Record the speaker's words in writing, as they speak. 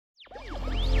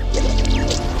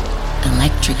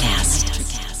Electricast.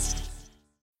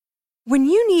 When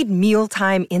you need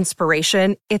mealtime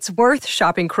inspiration, it's worth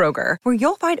shopping Kroger, where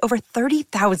you'll find over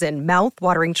 30,000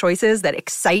 mouth-watering choices that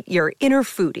excite your inner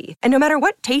foodie. And no matter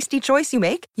what tasty choice you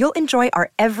make, you'll enjoy our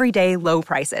everyday low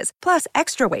prices, plus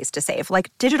extra ways to save,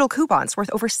 like digital coupons worth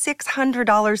over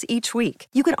 $600 each week.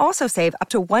 You can also save up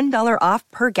to $1 off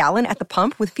per gallon at the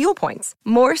pump with fuel points.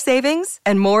 More savings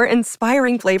and more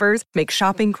inspiring flavors make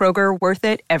shopping Kroger worth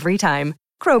it every time.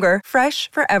 Kroger, fresh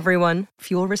for everyone.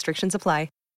 Fuel restrictions apply.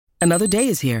 Another day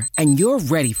is here, and you're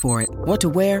ready for it. What to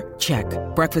wear? Check.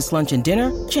 Breakfast, lunch, and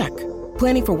dinner? Check.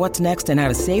 Planning for what's next and how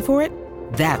to save for it?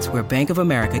 That's where Bank of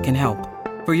America can help.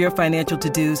 For your financial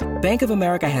to-dos, Bank of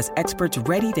America has experts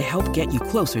ready to help get you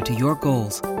closer to your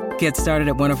goals. Get started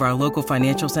at one of our local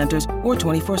financial centers or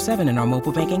 24/7 in our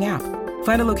mobile banking app.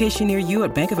 Find a location near you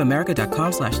at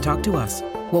bankofamerica.com/talktous.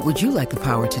 What would you like the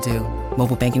power to do?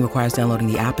 Mobile banking requires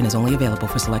downloading the app and is only available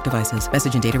for select devices.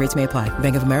 Message and data rates may apply.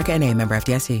 Bank of America N.A., member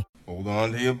FDIC. Hold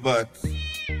on to your butts.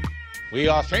 We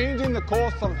are changing the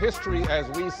course of history as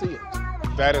we see it.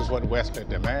 That is what Wesley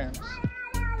demands.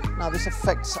 Now this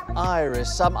affects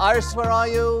Iris. Iris, where are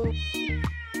you?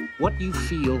 What you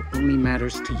feel only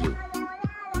matters to you.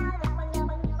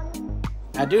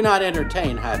 I do not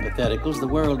entertain hypotheticals. The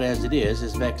world as it is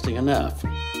vexing enough.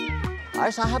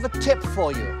 Iris, I have a tip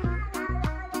for you.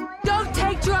 Don't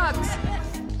take drugs!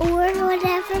 Or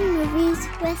whatever movies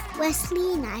with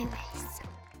Wesley and Iris.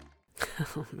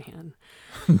 Oh, man.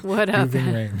 What up?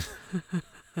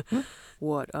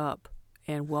 What up?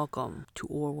 And welcome to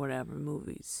Or Whatever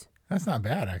Movies. That's not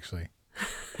bad, actually.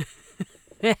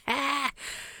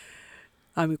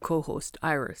 I'm your co-host,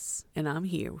 Iris, and I'm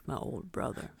here with my old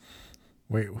brother.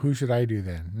 Wait, who should I do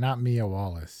then? Not Mia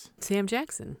Wallace. Sam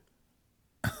Jackson.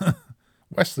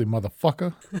 Wesley,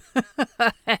 motherfucker.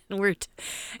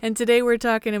 And today we're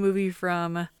talking a movie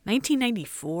from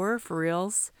 1994, for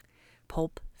reals,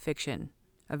 Pulp Fiction,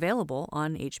 available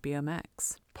on HBO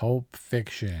Max. Pulp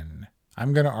Fiction.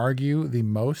 I'm going to argue the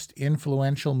most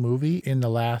influential movie in the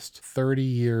last 30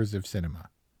 years of cinema.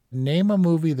 Name a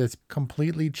movie that's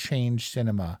completely changed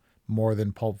cinema more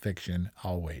than Pulp Fiction.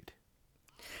 I'll wait.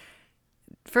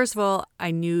 First of all, I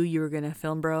knew you were going to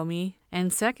film bro me.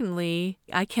 And secondly,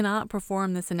 I cannot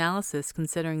perform this analysis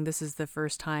considering this is the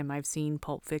first time I've seen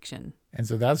Pulp Fiction. And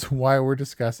so that's why we're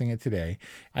discussing it today.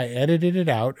 I edited it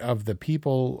out of the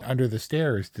People Under the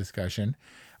Stairs discussion,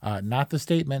 not the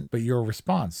statement, but your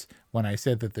response when I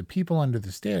said that The People Under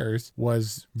the Stairs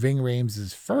was Ving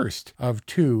Rhames' first of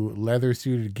two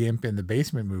leather-suited gimp in the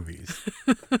basement movies.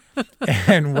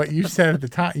 And what you said at the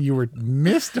time, you were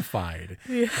mystified.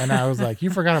 Yeah. And I was like, you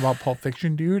forgot about Pulp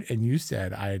Fiction, dude? And you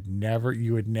said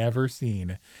you had never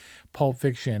seen Pulp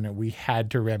Fiction. We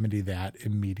had to remedy that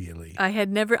immediately. I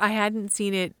hadn't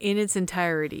seen it in its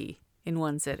entirety in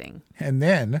one sitting. And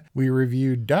then we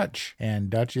reviewed Dutch, and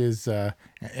Dutch is,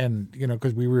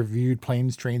 because we reviewed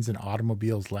Planes, Trains, and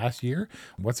Automobiles last year.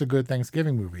 What's a good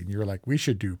Thanksgiving movie? And you're like, we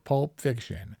should do Pulp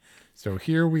Fiction. So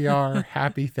here we are.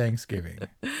 Happy Thanksgiving.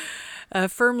 A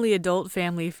firmly adult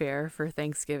family fare for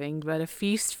Thanksgiving, but a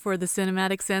feast for the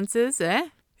cinematic senses, eh?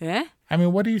 I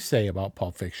mean, what do you say about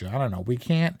Pulp Fiction? I don't know. We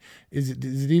can't. Is it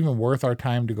even worth our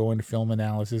time to go into film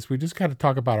analysis? We just got to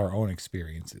talk about our own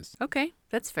experiences. Okay,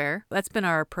 that's fair. That's been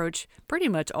our approach pretty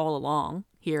much all along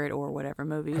here at Or Whatever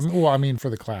Movies. I mean, for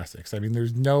the classics. I mean,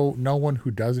 there's no one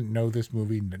who doesn't know this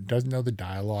movie, doesn't know the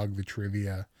dialogue, the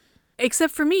trivia.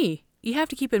 Except for me. You have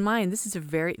to keep in mind, this is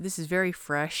very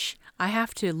fresh. I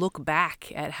have to look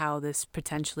back at how this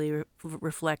potentially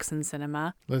reflects in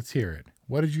cinema. Let's hear it.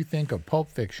 What did you think of Pulp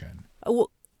Fiction?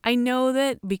 Well, I know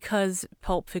that because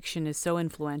Pulp Fiction is so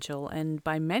influential and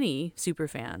by many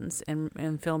superfans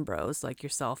and film bros like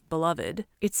yourself, beloved,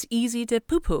 it's easy to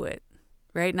poo-poo it,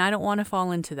 right? And I don't want to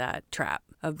fall into that trap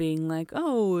of being like,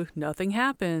 oh, nothing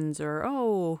happens, or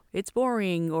oh, it's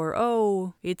boring, or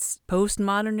oh, it's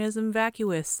postmodernism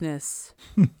vacuousness.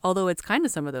 Although it's kind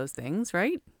of some of those things,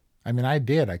 right? I mean, I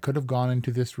did. I could have gone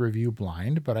into this review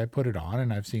blind, but I put it on,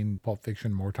 and I've seen Pulp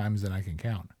Fiction more times than I can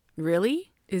count. Really?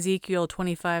 Ezekiel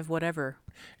 25 whatever.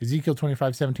 Ezekiel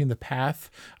 25:17, the path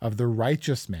of the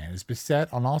righteous man is beset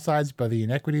on all sides by the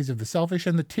iniquities of the selfish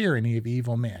and the tyranny of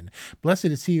evil men. Blessed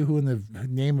is he who in the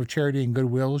name of charity and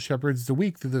goodwill shepherds the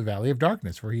weak through the valley of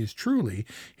darkness, for he is truly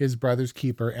his brother's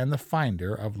keeper and the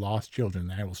finder of lost children.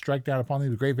 And I will strike down upon thee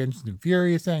with great vengeance and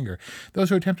furious anger those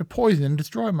who attempt to poison and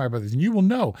destroy my brothers. And you will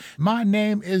know my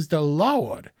name is the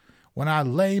Lord when I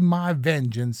lay my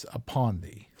vengeance upon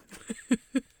thee.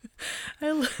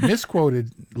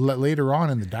 Misquoted later on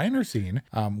in the diner scene,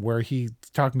 where he's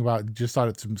talking about just thought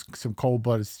it's some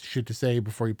cold-blooded shit to say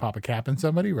before you pop a cap in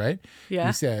somebody, right? Yeah.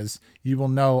 He says, "You will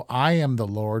know I am the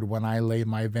Lord when I lay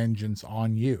my vengeance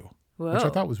on you," Whoa. which I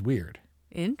thought was weird.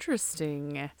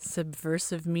 Interesting.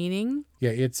 Subversive meaning.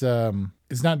 Yeah, it's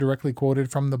not directly quoted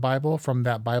from the Bible, from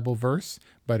that Bible verse,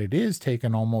 but it is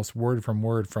taken almost word from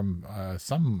word from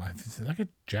like a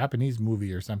Japanese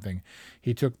movie or something.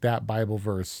 He took that Bible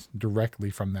verse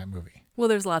directly from that movie. Well,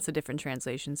 there's lots of different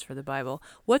translations for the Bible.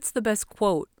 What's the best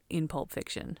quote in Pulp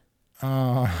Fiction?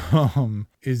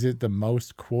 Is it the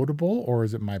most quotable, or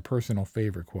is it my personal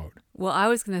favorite quote? Well, I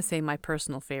was going to say my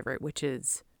personal favorite, which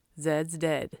is, "Zed's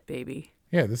dead, baby."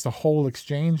 Yeah, this is a whole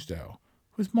exchange, though.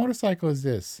 Whose motorcycle is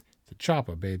this? It's a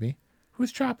chopper, baby.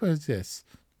 Whose chopper is this?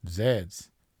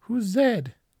 Zed's. Who's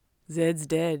Zed? Zed's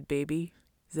dead, baby.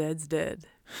 Zed's dead.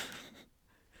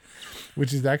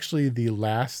 Which is actually the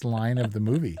last line of the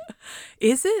movie.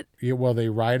 Is it? Yeah, well, they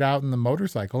ride out in the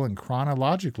motorcycle, and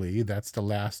chronologically, that's the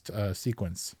last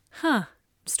sequence. Huh.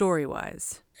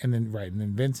 Story-wise. And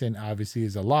then Vincent obviously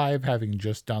is alive, having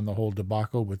just done the whole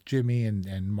debacle with Jimmy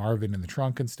and Marvin in the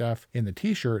trunk and stuff in the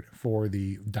T-shirt for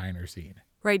the diner scene.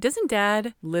 Right. Doesn't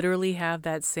Dad literally have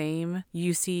that same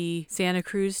UC Santa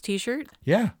Cruz T-shirt?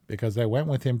 Yeah, because I went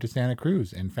with him to Santa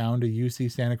Cruz and found a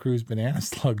UC Santa Cruz Banana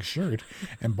Slug shirt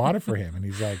and bought it for him. And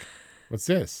he's like, "What's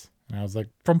this?" And I was like,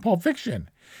 "From Pulp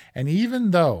Fiction." And even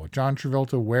though John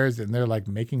Travolta wears it and they're like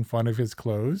making fun of his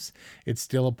clothes, it's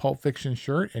still a Pulp Fiction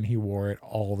shirt, and he wore it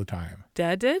all the time.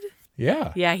 Dad did?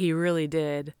 Yeah. Yeah, he really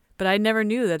did. But I never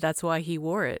knew that that's why he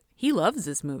wore it. He loves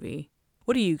this movie.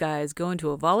 What are you guys, going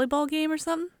to a volleyball game or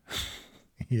something?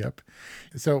 Yep.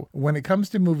 So when it comes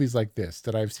to movies like this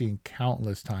that I've seen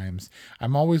countless times,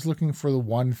 I'm always looking for the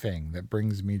one thing that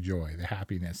brings me joy, the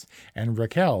happiness. And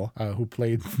Raquel, who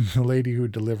played the lady who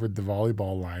delivered the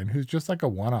volleyball line, who's just like a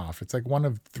one-off. It's like one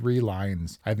of 3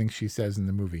 lines, I think she says in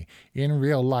the movie. In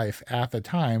real life, at the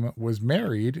time, was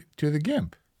married to the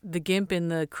Gimp. The Gimp in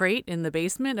the crate in the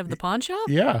basement of the pawn shop?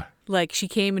 Yeah. Like she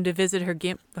came in to visit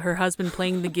her husband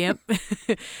playing the Gimp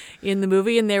in the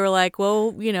movie, and they were like,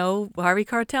 well, you know, Harvey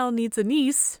Keitel needs a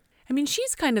niece. I mean,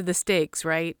 she's kind of the stakes,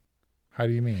 right? How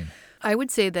do you mean? I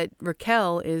would say that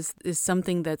Raquel is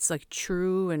something that's like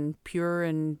true and pure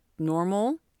and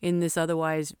normal in this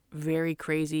otherwise very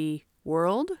crazy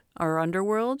world or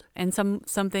underworld, and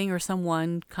something or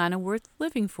someone kind of worth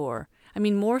living for. I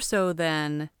mean, more so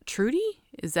than Trudy?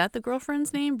 Is that the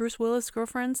girlfriend's name? Bruce Willis'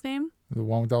 girlfriend's name? The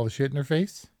one with all the shit in her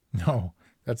face? No,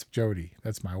 that's Jody.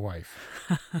 That's my wife.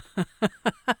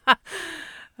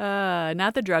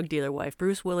 Not the drug dealer wife.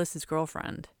 Bruce Willis'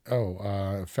 girlfriend. Oh,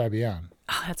 Fabienne.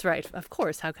 Oh, that's right. Of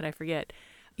course. How could I forget?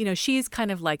 You know, she's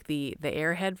kind of like the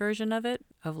airhead version of it,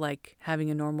 of like having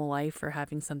a normal life or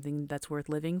having something that's worth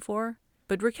living for.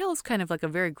 But Raquel's kind of like a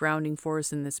very grounding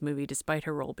force in this movie, despite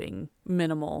her role being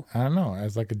minimal. I don't know,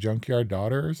 as like a junkyard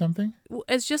daughter or something?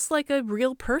 As just like a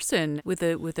real person with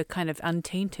a kind of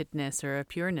untaintedness or a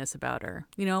pureness about her.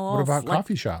 You know, all what about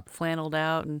Coffee Shop? Flanneled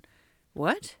out and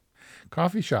what?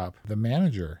 Coffee Shop, the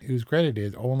manager, who's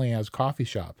credited only as Coffee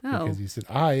Shop. Oh. Because he said,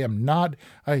 "I am not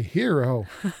a hero.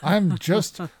 I'm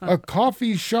just a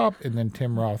coffee shop." And then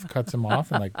Tim Roth cuts him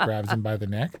off and like grabs him by the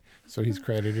neck. So he's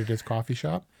credited as Coffee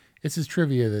Shop. It's his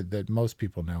trivia that most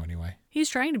people know anyway. He's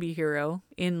trying to be a hero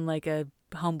in like a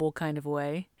humble kind of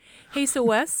way. Hey, so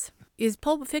Wes, is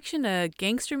Pulp Fiction a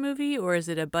gangster movie or is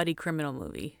it a buddy criminal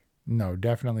movie? No,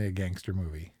 definitely a gangster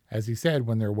movie. As he said,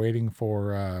 when they're waiting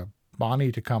for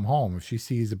Bonnie to come home, if she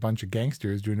sees a bunch of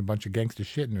gangsters doing a bunch of gangster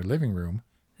shit in her living room,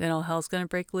 then all hell's gonna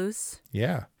break loose?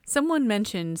 Yeah. Some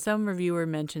reviewer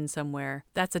mentioned somewhere,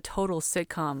 that's a total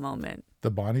sitcom moment. The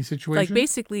Bonnie situation? Like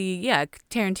basically, yeah,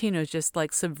 Tarantino's just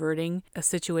like subverting a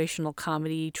situational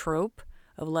comedy trope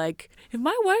of like, if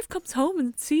my wife comes home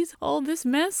and sees all this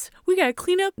mess, we gotta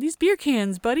clean up these beer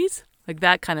cans, buddies. Like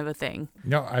that kind of a thing.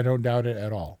 No, I don't doubt it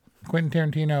at all. Quentin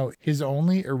Tarantino, his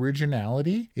only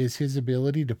originality is his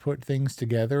ability to put things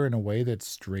together in a way that's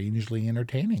strangely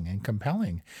entertaining and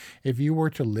compelling. If you were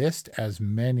to list, as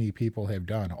many people have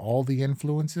done, all the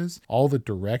influences, all the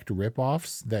direct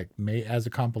ripoffs that as a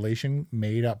compilation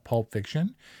made up Pulp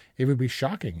Fiction, it would be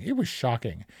shocking. It was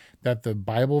shocking that the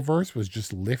Bible verse was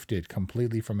just lifted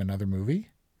completely from another movie.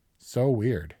 So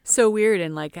weird. So weird,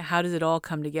 and like, how does it all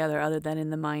come together other than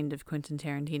in the mind of Quentin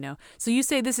Tarantino? So you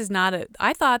say this is not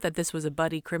I thought that this was a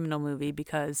buddy criminal movie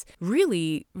because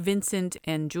really Vincent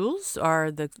and Jules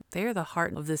they're the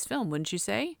heart of this film, wouldn't you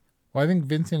say? Well, I think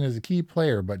Vincent is a key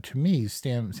player, but to me,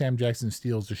 Sam Jackson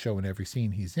steals the show in every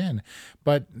scene he's in.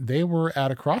 But they were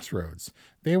at a crossroads.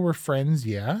 They were friends,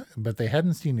 yeah, but they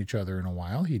hadn't seen each other in a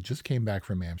while. He just came back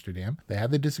from Amsterdam. They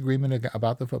had the disagreement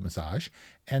about the foot massage,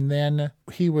 and then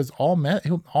he was all mad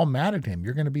at him.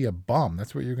 You're going to be a bum.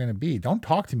 That's what you're going to be. Don't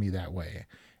talk to me that way.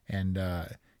 And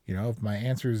if my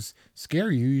answers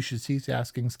scare you, you should cease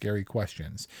asking scary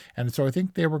questions. And so I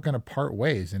think they were going to part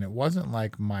ways, and it wasn't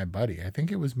like My Buddy. I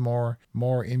think it was more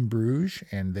in Bruges,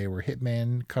 and they were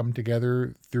hitmen come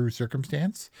together through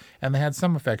circumstance, and they had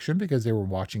some affection because they were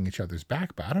watching each other's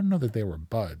back, but I don't know that they were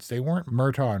buds. They weren't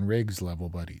Murtaugh and Riggs level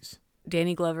buddies.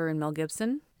 Danny Glover and Mel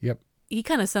Gibson? Yep. He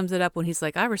kind of sums it up when he's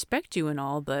like, I respect you and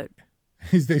all, but...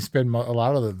 They spend a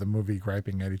lot of the movie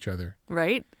griping at each other.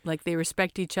 Right? Like they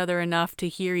respect each other enough to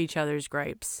hear each other's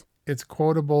gripes. It's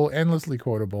quotable, endlessly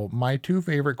quotable. My two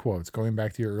favorite quotes, going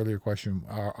back to your earlier question,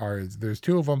 are there's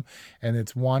two of them, and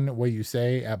it's one what you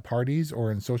say at parties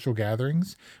or in social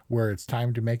gatherings where it's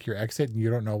time to make your exit and you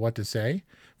don't know what to say.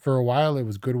 For a while, it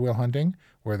was Good Will Hunting,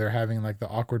 where they're having like the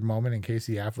awkward moment and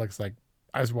Casey Affleck's like,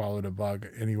 I swallowed a bug,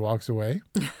 and he walks away.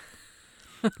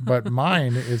 But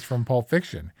mine is from Pulp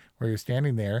Fiction, where you're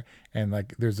standing there and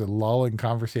like there's a lull in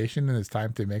conversation and it's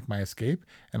time to make my escape.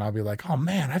 And I'll be like, oh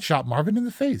man, I shot Marvin in the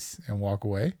face, and walk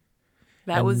away.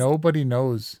 Nobody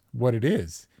knows what it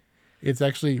is. It's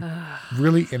actually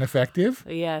really ineffective.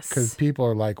 Yes. Because people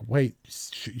are like, wait,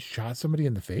 you shot somebody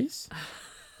in the face?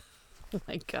 Oh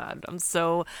my God.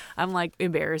 I'm like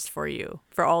embarrassed for you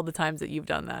for all the times that you've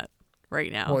done that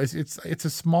right now. Well, it's a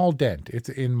small dent. It's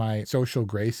in my social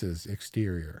graces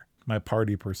exterior, my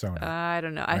party persona. I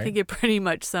don't know. Right? I think it pretty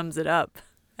much sums it up,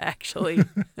 actually.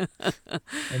 And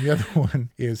the other one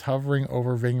is hovering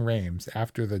over Ving Rhames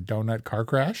after the donut car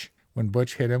crash when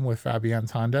Butch hit him with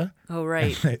Fabian's Honda. Oh,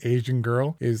 right. And that Asian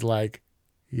girl is like,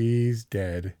 he's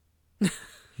dead.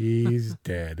 He's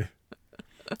dead.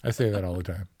 I say that all the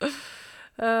time.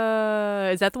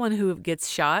 Is that the one who gets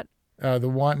shot?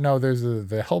 There's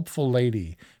the helpful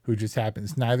lady who just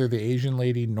happens, neither the Asian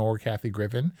lady nor Kathy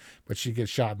Griffin, but she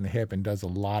gets shot in the hip and does a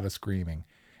lot of screaming.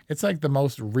 It's like the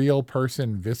most real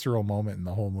person, visceral moment in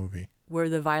the whole movie. Where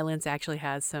the violence actually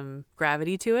has some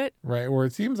gravity to it. Right, where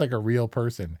it seems like a real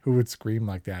person who would scream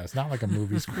like that. It's not like a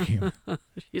movie scream.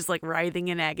 She's like writhing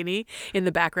in agony in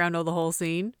the background of the whole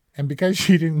scene. And because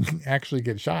she didn't actually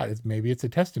get shot, maybe it's a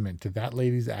testament to that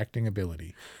lady's acting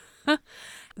ability.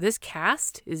 This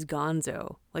cast is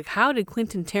gonzo. Like, how did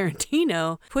Quentin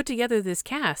Tarantino put together this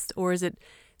cast? Or is it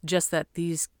just that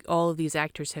all of these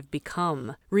actors have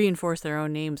reinforced their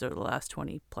own names over the last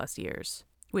 20 plus years?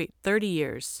 Wait, 30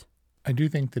 years. I do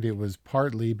think that it was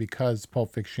partly because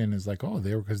Pulp Fiction is like,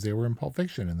 because they were in Pulp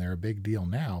Fiction and they're a big deal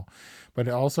now. But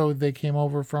also they came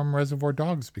over from Reservoir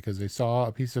Dogs because they saw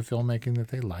a piece of filmmaking that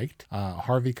they liked.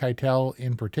 Harvey Keitel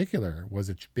in particular was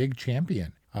a big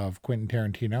champion of Quentin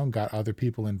Tarantino and got other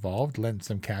people involved, lent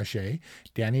some cachet.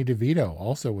 Danny DeVito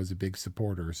also was a big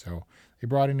supporter. So they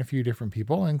brought in a few different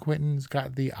people, and Quentin's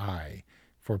got the eye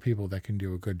for people that can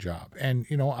do a good job. And,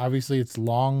 obviously it's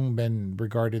long been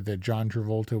regarded that John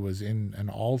Travolta was in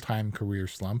an all-time career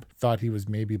slump. Thought he was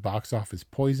maybe box office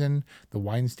poison. The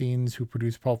Weinsteins who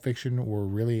produced Pulp Fiction were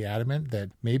really adamant that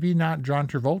maybe not John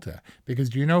Travolta. Because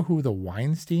do you know who the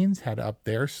Weinsteins had up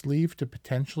their sleeve to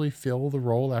potentially fill the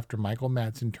role after Michael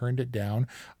Madsen turned it down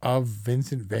of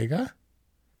Vincent Vega?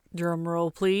 Drum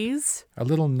roll, please. A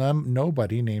little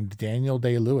nobody named Daniel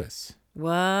Day-Lewis.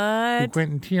 What? Who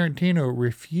Quentin Tarantino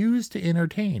refused to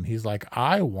entertain. He's like,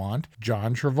 I want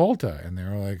John Travolta. And they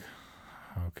were like,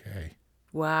 okay.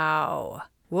 Wow.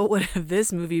 What would have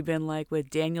this movie been like with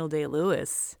Daniel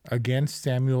Day-Lewis? Against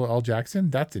Samuel L. Jackson?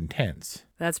 That's intense.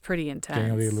 That's pretty intense.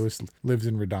 Daniel Day-Lewis lives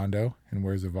in Redondo and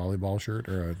wears a volleyball shirt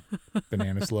or a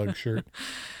banana slug shirt.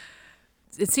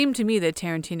 It seemed to me that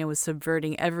Tarantino was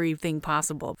subverting everything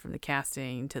possible, from the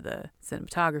casting to the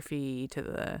cinematography to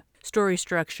the story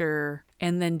structure,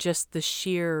 and then just the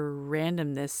sheer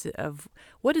randomness of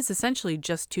what is essentially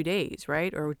just 2 days,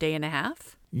 right? Or a day and a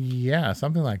half? Yeah,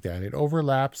 something like that. It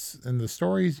overlaps and the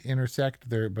stories intersect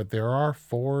there, but there are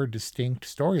 4 distinct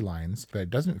storylines, but it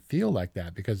doesn't feel like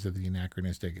that because of the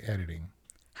anachronistic editing.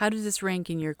 How does this rank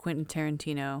in your Quentin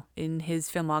Tarantino, in his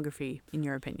filmography, in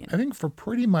your opinion? I think for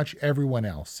pretty much everyone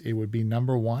else, it would be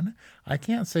number 1. I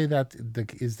can't say that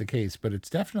is the case, but it's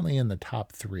definitely in the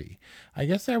top 3. I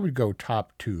guess I would go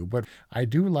top 2, but I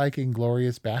do like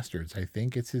Inglourious Basterds. I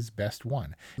think it's his best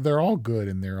one. They're all good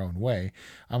in their own way.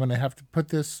 I'm going to have to put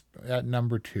this at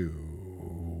number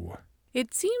 2.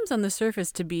 It seems on the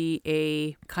surface to be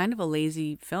a kind of a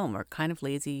lazy film or kind of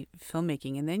lazy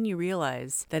filmmaking, and then you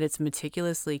realize that it's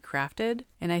meticulously crafted.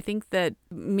 And I think that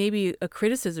maybe a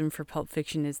criticism for Pulp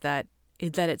Fiction is that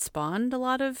it spawned a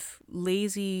lot of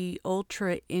lazy,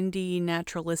 ultra indie,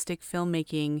 naturalistic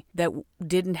filmmaking that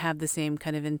didn't have the same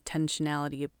kind of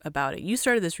intentionality about it. You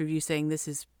started this review saying this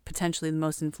is potentially the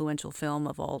most influential film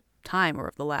of all time or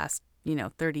of the last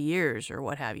 30 years or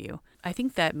what have you. I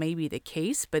think that may be the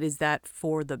case, but is that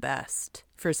for the best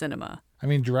for cinema? I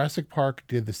mean, Jurassic Park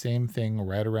did the same thing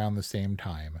right around the same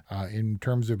time in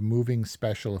terms of moving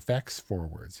special effects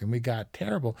forwards. And we got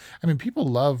terrible. I mean, people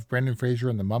love Brendan Fraser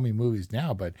and the Mummy movies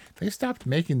now, but they stopped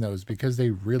making those because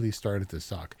they really started to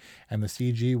suck. And the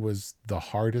CG was the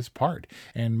hardest part.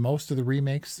 And most of the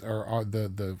remakes are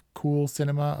the cool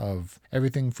cinema of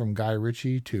everything from Guy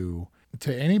Ritchie to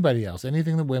anybody else,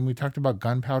 anything that when we talked about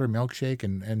Gunpowder Milkshake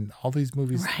and all these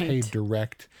movies pay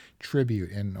direct tribute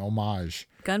and homage.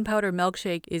 Gunpowder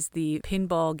Milkshake is the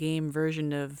pinball game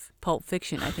version of Pulp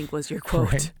Fiction, I think was your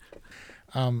quote.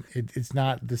 Right. It's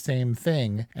not the same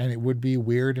thing, and it would be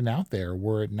weird and out there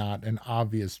were it not an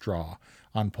obvious draw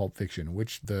on Pulp Fiction,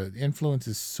 which the influence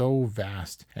is so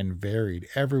vast and varied.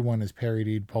 Everyone has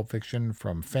parodied Pulp Fiction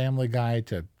from Family Guy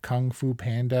to Kung Fu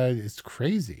Panda. It's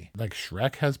crazy. Like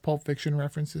Shrek has Pulp Fiction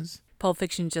references. Pulp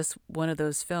Fiction is just one of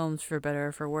those films, for better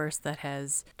or for worse, that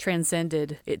has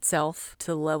transcended itself to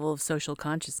the level of social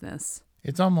consciousness.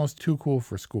 It's almost too cool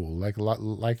for school. Like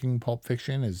liking Pulp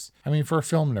Fiction is, for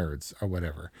film nerds or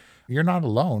whatever. You're not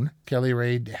alone. Kelly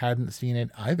Ray hadn't seen it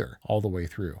either all the way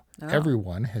through. Oh.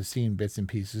 Everyone has seen bits and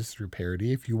pieces through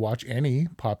parody. If you watch any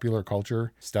popular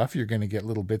culture stuff, you're going to get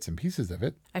little bits and pieces of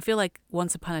it. I feel like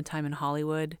Once Upon a Time in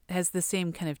Hollywood has the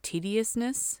same kind of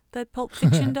tediousness that Pulp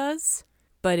Fiction does,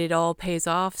 but it all pays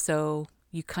off, so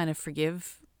you kind of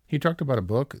forgive. He talked about a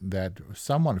book that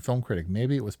someone, a film critic,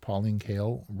 maybe it was Pauline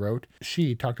Kael, wrote.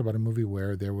 She talked about a movie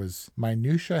where there was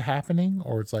minutia happening,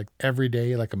 or it's like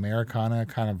everyday, like Americana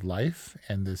kind of life,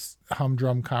 and this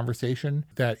humdrum conversation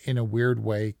that in a weird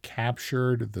way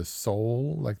captured the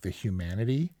soul, like the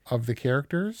humanity of the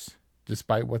characters,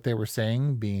 despite what they were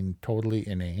saying being totally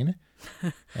inane.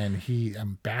 And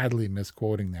I'm badly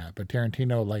misquoting that, but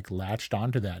Tarantino latched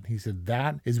onto that. He said,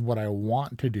 that is what I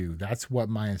want to do. That's what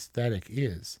my aesthetic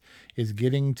is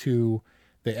getting to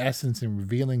the essence and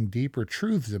revealing deeper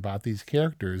truths about these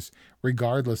characters,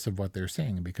 regardless of what they're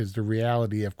saying. Because the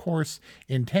reality, of course,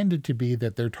 intended to be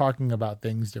that they're talking about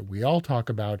things that we all talk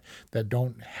about that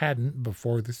hadn't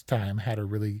before this time had a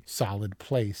really solid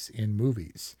place in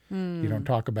movies. You don't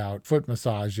talk about foot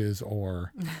massages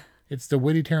or... It's the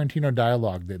witty Tarantino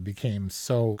dialogue that became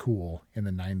so cool in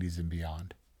the 90s and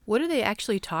beyond. What are they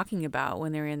actually talking about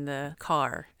when they're in the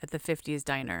car at the 50s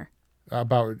diner?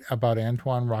 About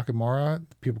Antoine Rockamora.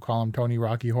 People call him Tony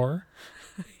Rocky Horror.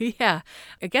 Yeah.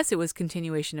 I guess it was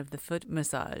continuation of the foot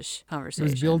massage conversation.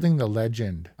 It was building the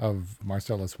legend of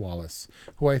Marcellus Wallace,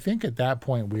 who I think at that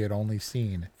point we had only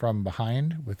seen from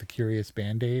behind with the Curious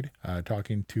Band-Aid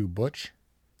talking to Butch,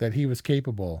 that he was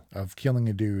capable of killing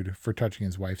a dude for touching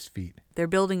his wife's feet. They're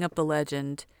building up the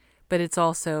legend, but it's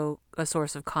also a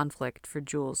source of conflict for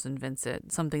Jules and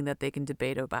Vincent, something that they can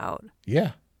debate about.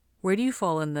 Yeah. Where do you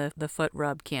fall in the foot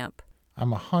rub camp?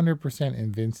 I'm 100%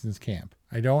 in Vincent's camp.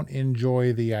 I don't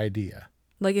enjoy the idea.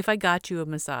 Like if I got you a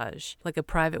massage, like a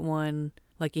private one,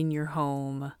 like in your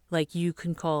home, like you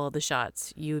can call the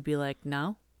shots, you would be like,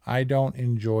 no? I don't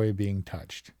enjoy being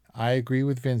touched. I agree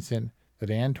with Vincent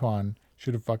that Antoine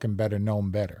should have fucking better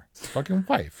known better. It's fucking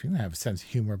wife. You don't have a sense of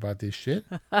humor about this shit.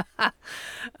 There's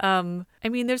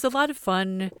a lot of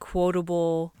fun,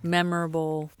 quotable,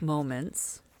 memorable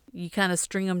moments. You kind of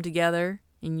string them together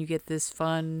and you get this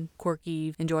fun,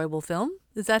 quirky, enjoyable film.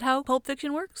 Is that how Pulp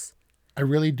Fiction works? I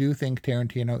really do think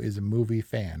Tarantino is a movie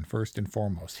fan, first and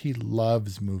foremost. He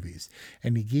loves movies,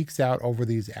 and he geeks out over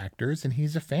these actors, and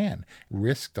he's a fan.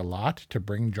 Risked a lot to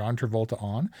bring John Travolta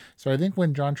on. So I think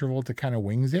when John Travolta kind of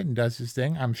wings it and does his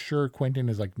thing, I'm sure Quentin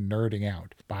is nerding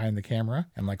out behind the camera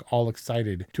and all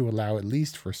excited to allow at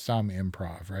least for some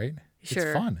improv, right? Sure.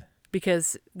 It's fun.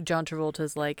 Because John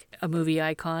Travolta's a movie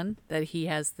icon that he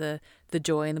has the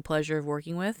joy and the pleasure of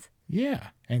working with. Yeah,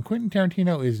 and Quentin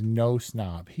Tarantino is no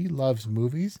snob. He loves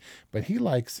movies, but he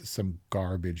likes some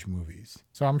garbage movies.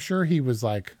 So I'm sure he was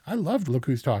like, I loved Look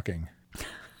Who's Talking.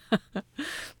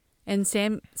 And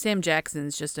Sam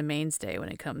Jackson's just a mainstay when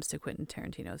it comes to Quentin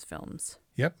Tarantino's films.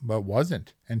 Yep, but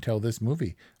wasn't until this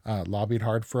movie. Lobbied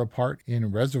hard for a part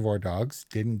in Reservoir Dogs,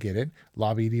 didn't get it.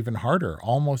 Lobbied even harder,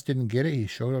 almost didn't get it. He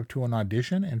showed up to an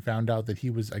audition and found out that he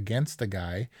was against the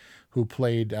guy who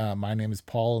played My Name is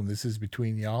Paul and This Is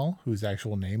Between Y'all, whose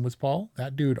actual name was Paul.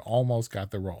 That dude almost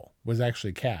got the role, was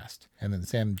actually cast. And then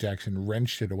Sam Jackson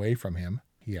wrenched it away from him.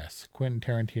 Yes, Quentin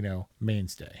Tarantino,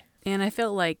 mainstay. And I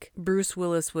felt like Bruce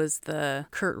Willis was the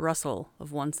Kurt Russell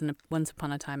of Once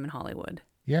Upon a Time in Hollywood.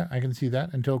 Yeah, I can see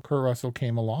that until Kurt Russell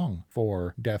came along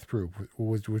for Death Proof,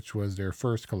 which was their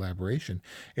first collaboration.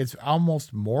 It's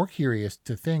almost more curious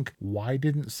to think, why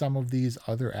didn't some of these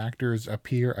other actors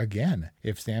appear again?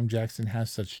 If Sam Jackson has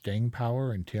such staying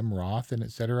power and Tim Roth and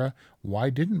etc.,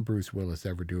 why didn't Bruce Willis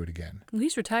ever do it again? Well,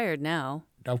 he's retired now.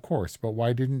 Of course, but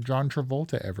why didn't John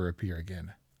Travolta ever appear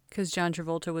again? Because John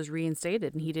Travolta was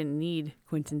reinstated and he didn't need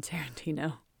Quentin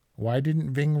Tarantino. Why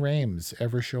didn't Ving Rhames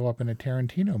ever show up in a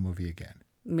Tarantino movie again?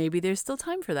 Maybe there's still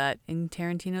time for that in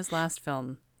Tarantino's last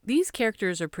film. These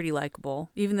characters are pretty likable,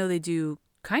 even though they do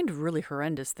kind of really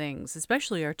horrendous things,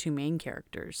 especially our two main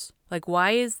characters. Like,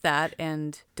 why is that,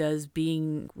 and does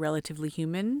being relatively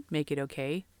human make it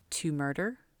okay to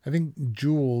murder? I think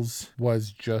Jules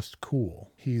was just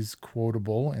cool. He's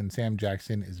quotable and Sam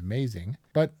Jackson is amazing,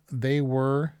 but they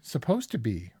were supposed to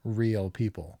be real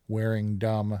people wearing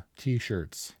dumb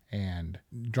t-shirts. And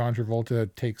John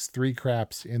Travolta takes 3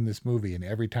 craps in this movie, and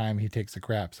every time he takes a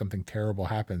crap, something terrible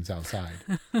happens outside.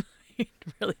 He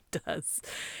really does.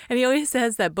 And he always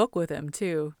has that book with him,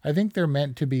 too. I think they're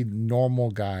meant to be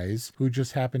normal guys who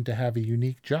just happen to have a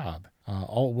unique job.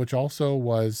 Which also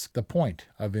was the point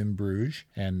of In Bruges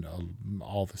and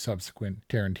all the subsequent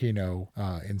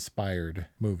Tarantino-inspired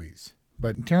movies.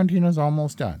 But Tarantino's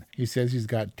almost done. He says he's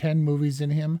got 10 movies in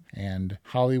him, and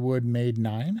Hollywood made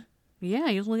 9. Yeah,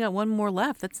 he's only got 1 more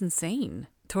left. That's insane.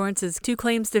 Torrance's 2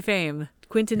 claims to fame,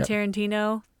 Quentin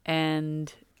Tarantino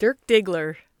and Dirk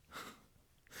Diggler.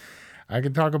 I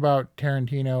could talk about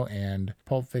Tarantino and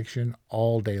Pulp Fiction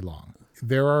all day long.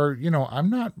 There are,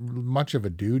 I'm not much of a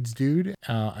dude's dude.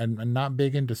 I'm not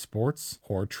big into sports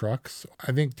or trucks.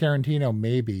 I think Tarantino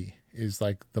maybe is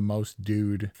like the most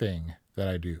dude thing that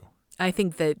I do. I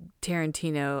think that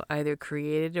Tarantino either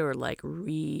created or like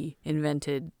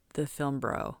reinvented the film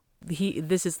bro.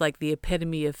 This is like the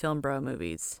epitome of film bro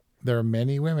movies. There are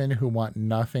many women who want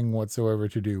nothing whatsoever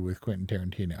to do with Quentin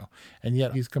Tarantino, and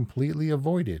yet he's completely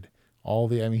avoided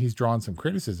he's drawn some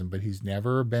criticism, but he's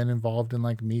never been involved in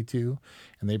like Me Too.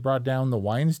 And they brought down the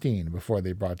Weinstein before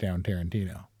they brought down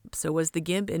Tarantino. So was the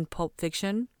gimp in Pulp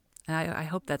Fiction, I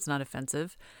hope that's not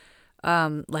offensive,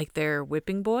 like their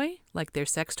whipping boy, like their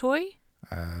sex toy?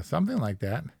 Something like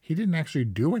that. He didn't actually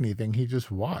do anything. He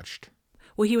just watched.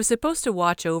 Well, he was supposed to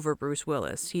watch over Bruce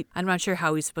Willis. I'm not sure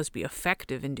how he's supposed to be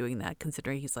effective in doing that,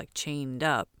 considering he's like chained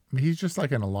up. He's just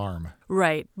like an alarm.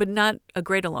 Right, but not a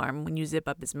great alarm when you zip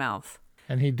up his mouth.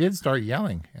 And he did start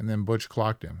yelling, and then Butch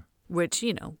clocked him. Which,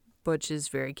 Butch is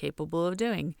very capable of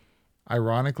doing.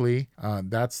 Ironically,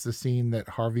 that's the scene that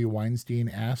Harvey Weinstein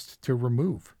asked to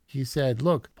remove. He said,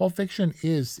 look, Pulp Fiction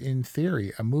is, in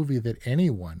theory, a movie that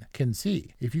anyone can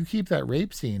see. If you keep that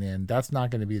rape scene in, that's not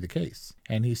going to be the case.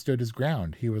 And he stood his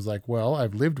ground. He was like, well,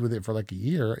 I've lived with it for like a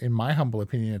year. In my humble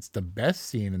opinion, it's the best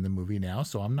scene in the movie now,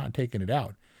 so I'm not taking it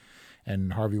out.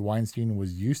 And Harvey Weinstein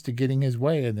was used to getting his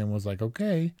way and then was like,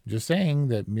 okay, just saying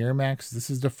that Miramax, this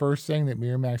is the first thing that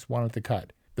Miramax wanted to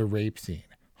cut, the rape scene.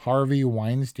 Harvey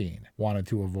Weinstein wanted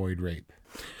to avoid rape.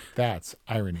 That's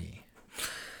irony.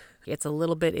 It's a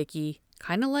little bit icky,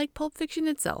 kind of like Pulp Fiction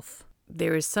itself.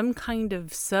 There is some kind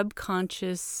of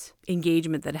subconscious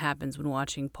engagement that happens when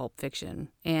watching Pulp Fiction,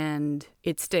 and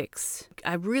it sticks.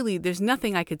 There's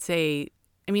nothing I could say.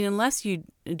 I mean, unless you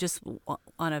just,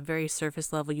 on a very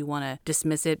surface level, you want to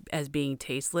dismiss it as being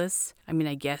tasteless. I mean,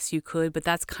 I guess you could, but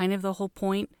that's kind of the whole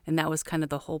point, and that was kind of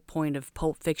the whole point of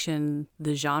Pulp Fiction,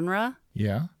 the genre.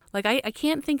 Yeah. Like, I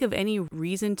can't think of any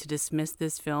reason to dismiss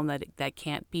this film that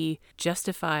can't be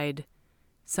justified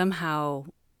somehow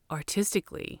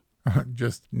artistically.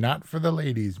 Just not for the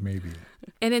ladies, maybe.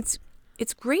 And it's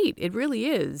great. It really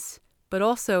is. But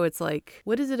also, it's like,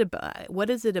 what is it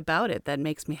about it that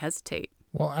makes me hesitate?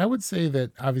 Well, I would say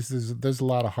that obviously there's a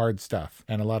lot of hard stuff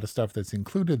and a lot of stuff that's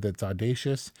included that's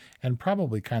audacious and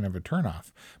probably kind of a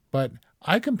turnoff. But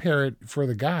I compare it for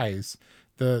the guys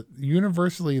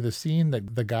Universally, the scene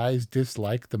that the guys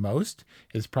dislike the most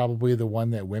is probably the one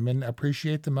that women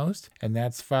appreciate the most. And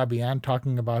that's Fabienne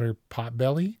talking about her pot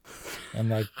belly and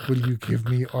like, will you give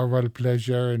me oral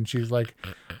pleasure? And she's like,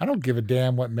 I don't give a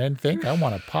damn what men think. I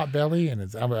want a pot belly.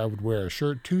 And I would wear a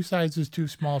shirt 2 sizes too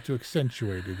small to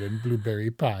accentuate it, and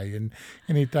blueberry pie. And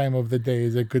any time of the day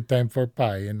is a good time for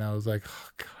pie. And I was like, oh,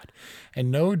 God. And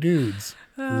no dudes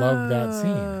love that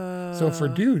scene. So for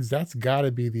dudes, that's got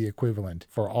to be the equivalent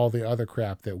for all the other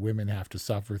crap that women have to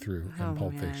suffer through in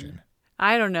Pulp Fiction.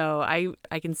 I don't know.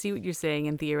 I can see what you're saying,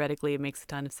 and theoretically it makes a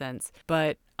ton of sense.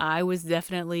 But I was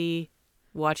definitely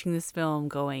watching this film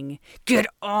going, get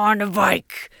on the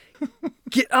bike!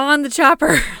 Get on the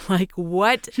chopper! Like,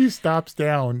 what? She stops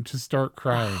down to start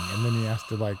crying, and then he has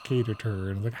to, like, cater to her.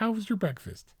 And like, how was your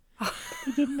breakfast?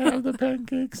 They didn't have the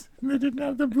pancakes, and they didn't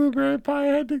have the blueberry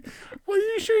pie. Well,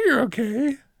 you sure you're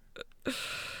okay?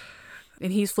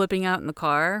 And he's flipping out in the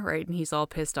car, right? And he's all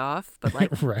pissed off. But,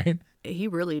 like, right? He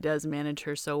really does manage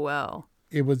her so well.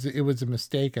 It was a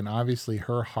mistake, and obviously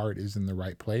her heart is in the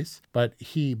right place, but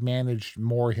he managed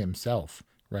more himself,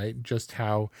 right? Just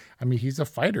how, I mean, he's a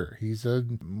fighter. He's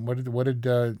what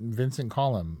did Vincent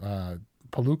call him?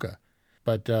 Palooka.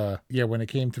 But yeah, when it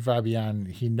came to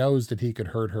Fabienne, he knows that he could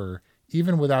hurt her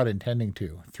even without intending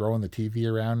to, throwing the TV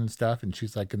around and stuff, and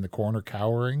she's like in the corner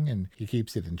cowering, and he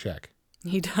keeps it in check.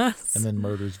 He does. And then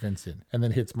murders Vincent, and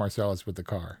then hits Marcellus with the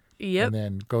car. Yep. And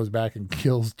then goes back and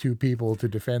kills 2 people to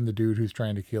defend the dude who's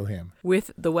trying to kill him.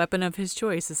 With the weapon of his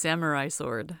choice, a samurai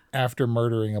sword. After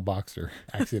murdering a boxer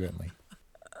accidentally.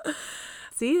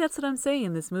 See, that's what I'm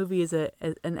saying. This movie is an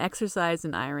exercise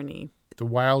in irony. It's a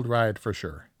wild ride for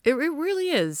sure. It really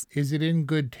is. Is it in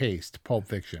good taste, Pulp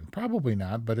Fiction? Probably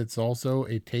not, but it's also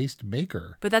a taste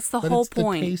maker. But that's the whole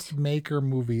point. It's the taste maker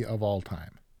movie of all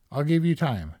time. I'll give you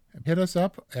time. Hit us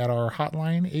up at our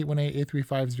hotline,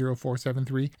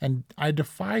 818-835-0473, and I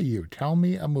defy you. Tell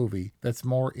me a movie that's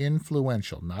more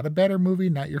influential. Not a better movie,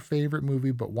 not your favorite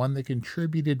movie, but one that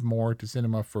contributed more to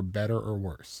cinema for better or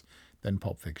worse than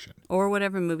Pulp Fiction. Or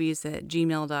whatever movies at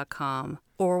gmail.com,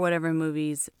 or whatever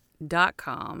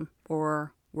movies.com,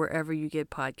 or wherever you get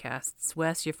podcasts.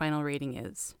 Wes, your final rating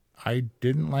is? I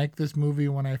didn't like this movie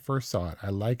when I first saw it. I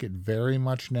like it very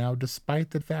much now, despite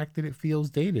the fact that it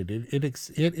feels dated. It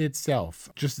itself,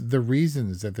 just the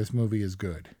reasons that this movie is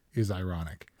good, is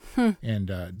ironic.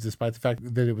 And despite the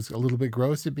fact that it was a little bit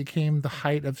gross, it became the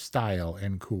height of style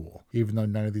and cool. Even though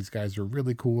none of these guys are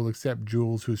really cool, except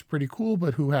Jules, who's pretty cool,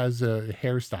 but who has a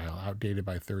hairstyle outdated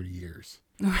by 30 years.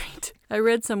 Right. I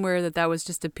read somewhere that was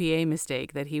just a PA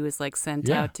mistake, that he was like sent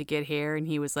out to get hair, and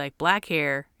he was like black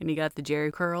hair, and he got the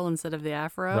Jerry curl instead of the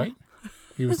afro. Right.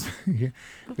 He was.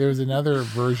 There was another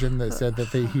version that said that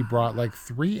he brought like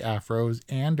 3 afros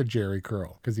and a Jerry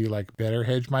curl because he like better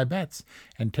hedge my bets.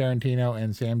 And Tarantino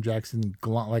and Sam Jackson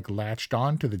like latched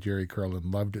on to the Jerry curl and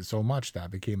loved it so much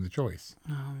that became the choice.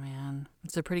 Oh man,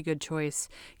 it's a pretty good choice.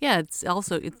 Yeah, it's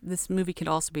also this movie could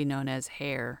also be known as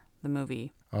Hair, the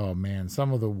movie. Oh man,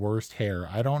 some of the worst hair.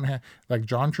 I don't have like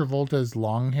John Travolta's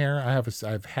long hair.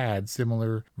 I've had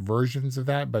similar versions of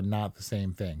that, but not the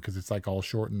same thing because it's like all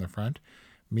short in the front.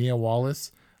 Mia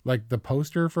Wallace, like the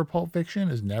poster for Pulp Fiction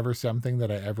is never something that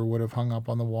I ever would have hung up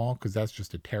on the wall because that's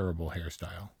just a terrible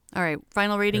hairstyle. All right,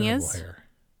 final rating terrible is? Hair.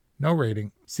 No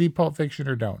rating. See Pulp Fiction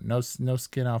or don't. No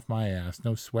skin off my ass.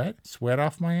 No sweat. Sweat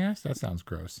off my ass? That sounds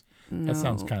gross. No. That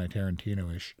sounds kind of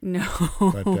Tarantino-ish. No.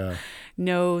 But,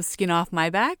 no skin off my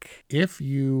back? If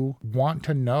you want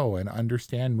to know and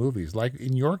understand movies, like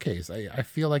in your case, I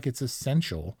feel like it's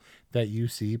essential that you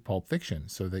see Pulp Fiction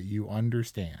so that you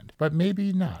understand. But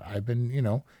maybe not.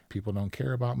 People don't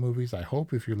care about movies. I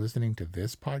hope if you're listening to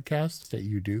this podcast that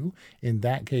you do. In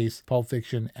that case, Pulp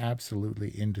Fiction, absolutely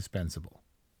indispensable.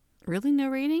 Really? No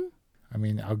rating? I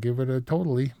mean, I'll give it a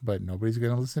totally, but nobody's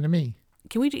going to listen to me.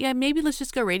 Can we? Yeah, maybe let's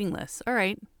just go ratingless. All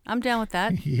right. I'm down with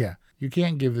that. Yeah. You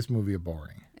can't give this movie a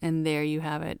boring. And there you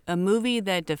have it. A movie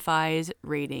that defies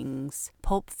ratings.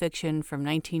 Pulp Fiction from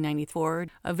 1994.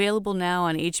 Available now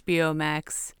on HBO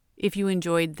Max. If you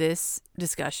enjoyed this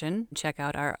discussion, check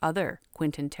out our other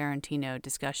Quentin Tarantino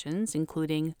discussions,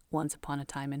 including Once Upon a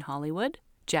Time in Hollywood,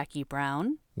 Jackie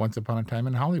Brown. Once Upon a Time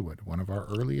in Hollywood, one of our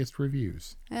earliest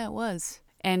reviews. Yeah, it was.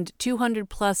 And 200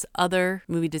 plus other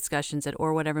movie discussions at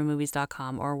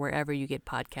orwhatevermovies.com or wherever you get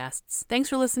podcasts. Thanks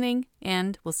for listening,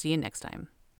 and we'll see you next time.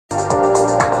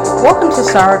 Welcome to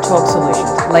Sarah Talk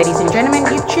Solutions. Ladies and gentlemen,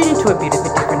 you've tuned into a bit of a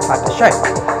different type of show.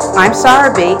 I'm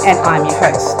Sarah B, and I'm your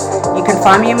host. You can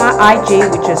find me on my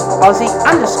IG, which is Aussie_Sarah_LA.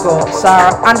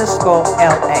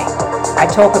 I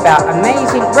talk about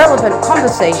amazing, relevant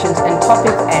conversations and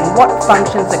topics and what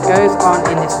functions that goes on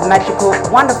in this magical,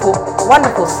 wonderful,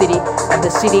 wonderful city of the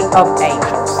City of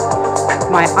Angels.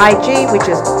 My IG, which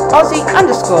is Aussie_Sarah_LA.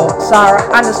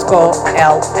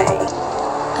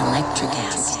 Electric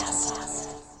acid.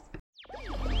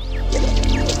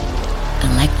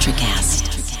 Electric acid.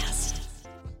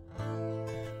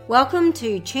 Welcome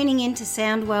to Tuning Into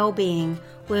Sound Wellbeing,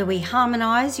 where we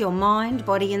harmonise your mind,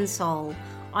 body and soul.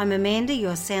 I'm Amanda,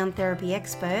 your sound therapy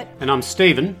expert. And I'm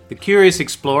Stephen, the curious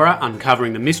explorer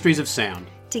uncovering the mysteries of sound.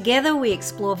 Together we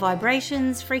explore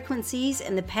vibrations, frequencies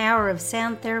and the power of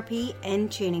sound therapy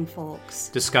and tuning forks.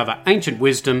 Discover ancient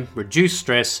wisdom, reduce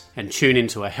stress and tune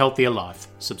into a healthier life.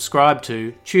 Subscribe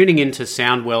to Tuning Into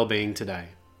Sound Wellbeing today.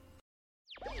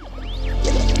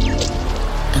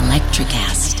 Electric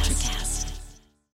acid.